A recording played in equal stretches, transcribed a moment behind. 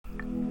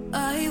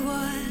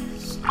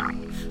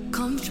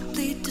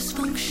comfortably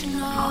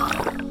dysfunctional.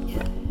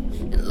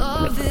 And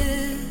love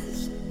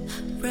is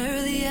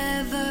rarely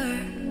ever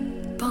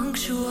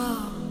punctual.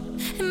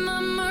 And my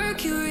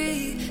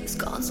Mercury is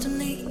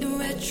constantly in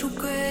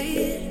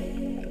retrograde.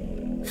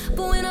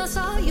 But when I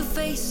saw your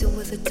face, it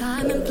was a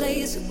time and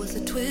place, it was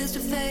a twist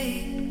of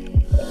fate.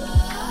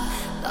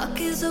 Luck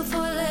is a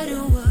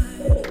four-letter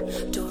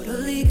word,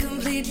 totally,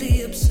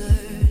 completely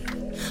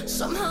absurd.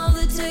 Somehow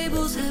the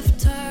tables have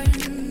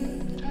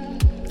turned.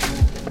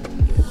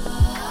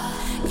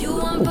 You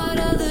weren't part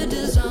of the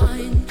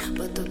design,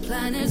 but the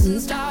planets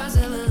and stars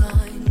have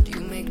aligned.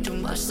 You make too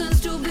much sense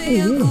to be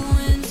a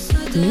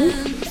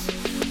coincidence.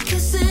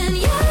 Kissing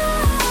you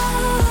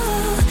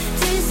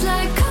tastes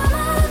like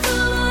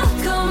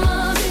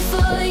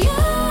before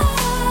you.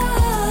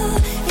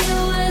 It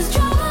was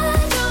drama,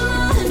 drama,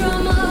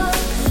 drama.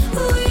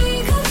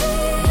 We could be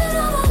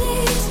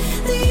anomalies.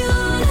 The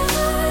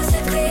universe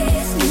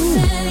agrees.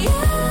 Kissing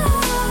you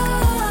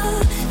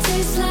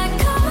tastes like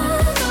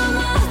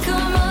karma.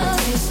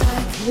 Tastes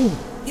like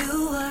you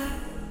were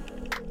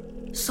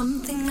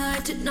something I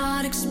did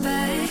not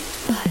expect,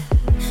 but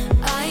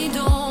I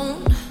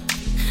don't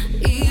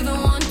even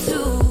want to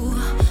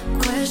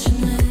question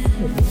it.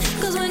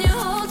 'Cause when you're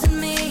holding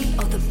me,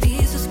 all the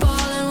pieces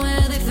falling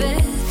where they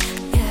fit.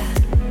 Yeah.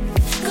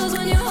 'Cause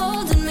when you're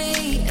holding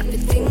me,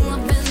 everything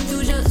I've been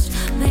through just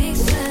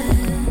makes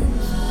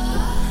sense.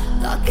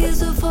 Luck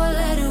is a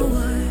four-letter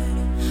word,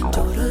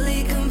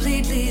 totally,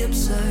 completely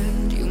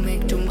absurd. You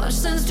make too much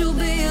sense to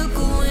be a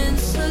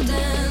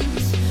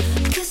coincidence.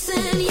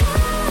 Kissing you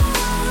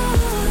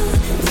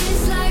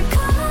tastes like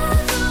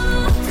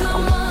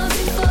karma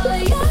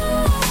before you.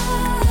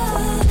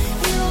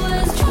 It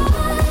was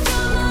drama,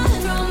 drama,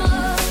 drama.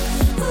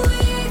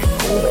 We could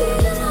be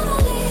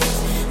anomalies.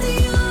 The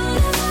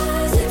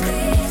universe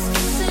agrees.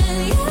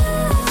 Kissing you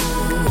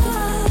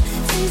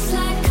tastes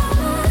like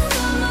karma.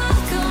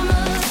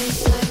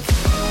 Tastes like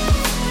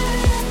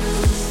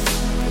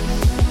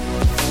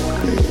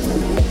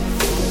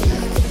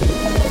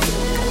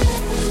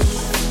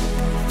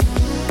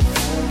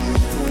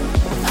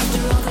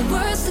after all the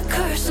words, the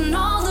curse, and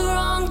all the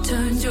wrong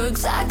turns, you're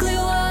exactly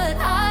what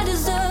I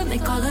deserve.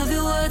 Make all of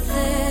it worth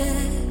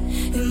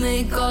it. You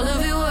make all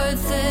of it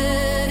worth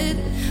it.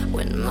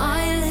 When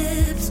my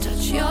lips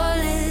touch your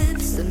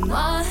lips, then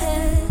my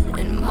head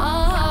and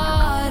my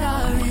heart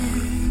are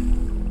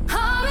in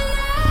harmony.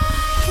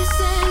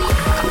 Kissing you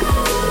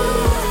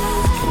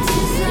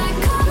tastes like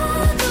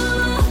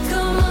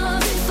karma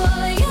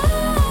before you.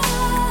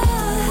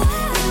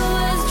 It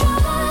was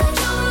drama,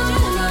 drama,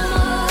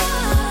 drama.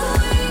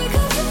 We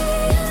could be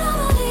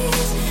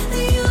anomalies.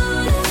 The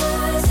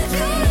universe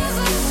agrees.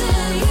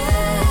 Kissing you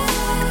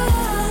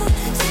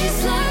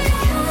tastes like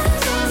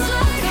tastes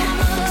like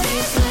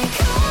tastes like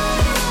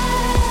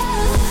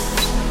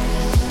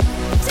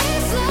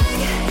tastes like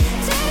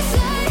tastes like tastes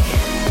like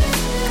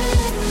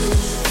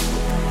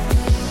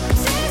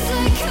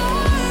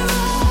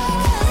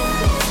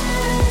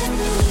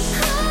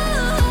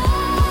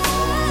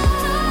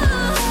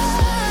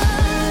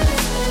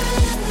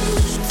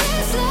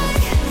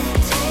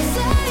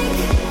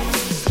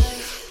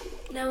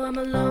now I'm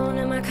alone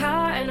in my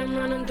car and I'm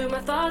running through my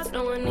thoughts.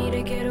 No, I need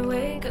to get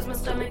away, 'cause my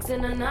stomach's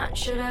in a knot.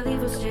 Should I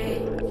leave or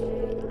stay?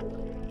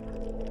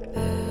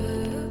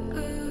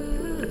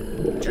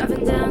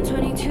 Driving down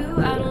 22,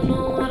 I don't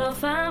know what I'll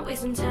find.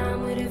 Wasting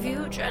time with a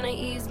view, trying to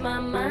ease my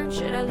mind.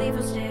 Should I leave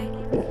or stay?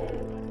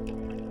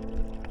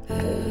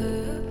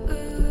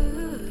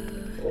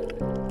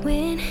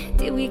 When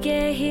did we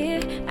get here?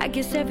 I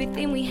guess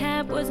everything we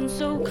had wasn't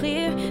so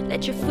clear.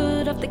 Let your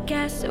foot off the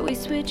gas, so we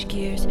switch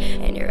gears.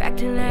 And you're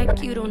acting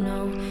like you don't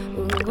know.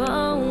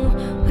 Whoa,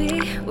 we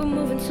were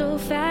moving so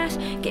fast.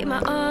 Gave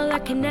my all, I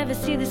can never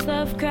see this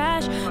love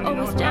crash.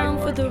 Always down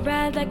for the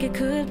ride, like it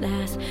could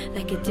last.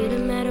 Like it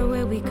didn't matter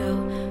where we go.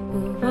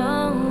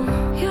 Whoa,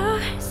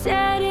 you're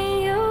set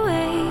in your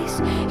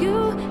ways.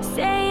 You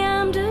say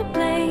I'm to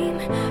blame.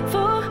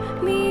 For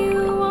me,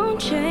 you won't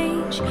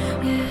change.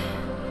 Yeah.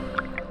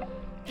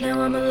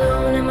 Now I'm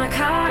alone in my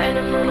car and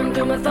I'm running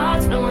through my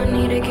thoughts. No, I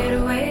need to get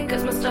away,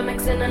 'cause my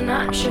stomach's in a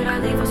knot. Should I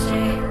leave or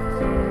stay?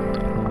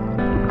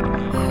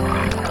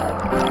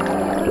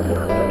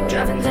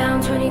 Driving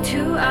down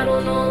 22, I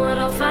don't know what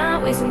I'll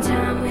find. Wasting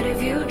time with a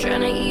view,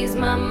 trying to ease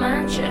my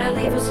mind. Should I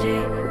leave or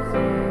stay?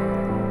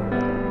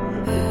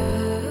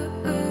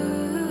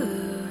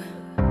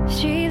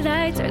 Street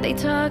lights, are they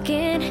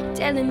talking?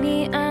 Telling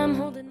me I'm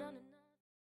holding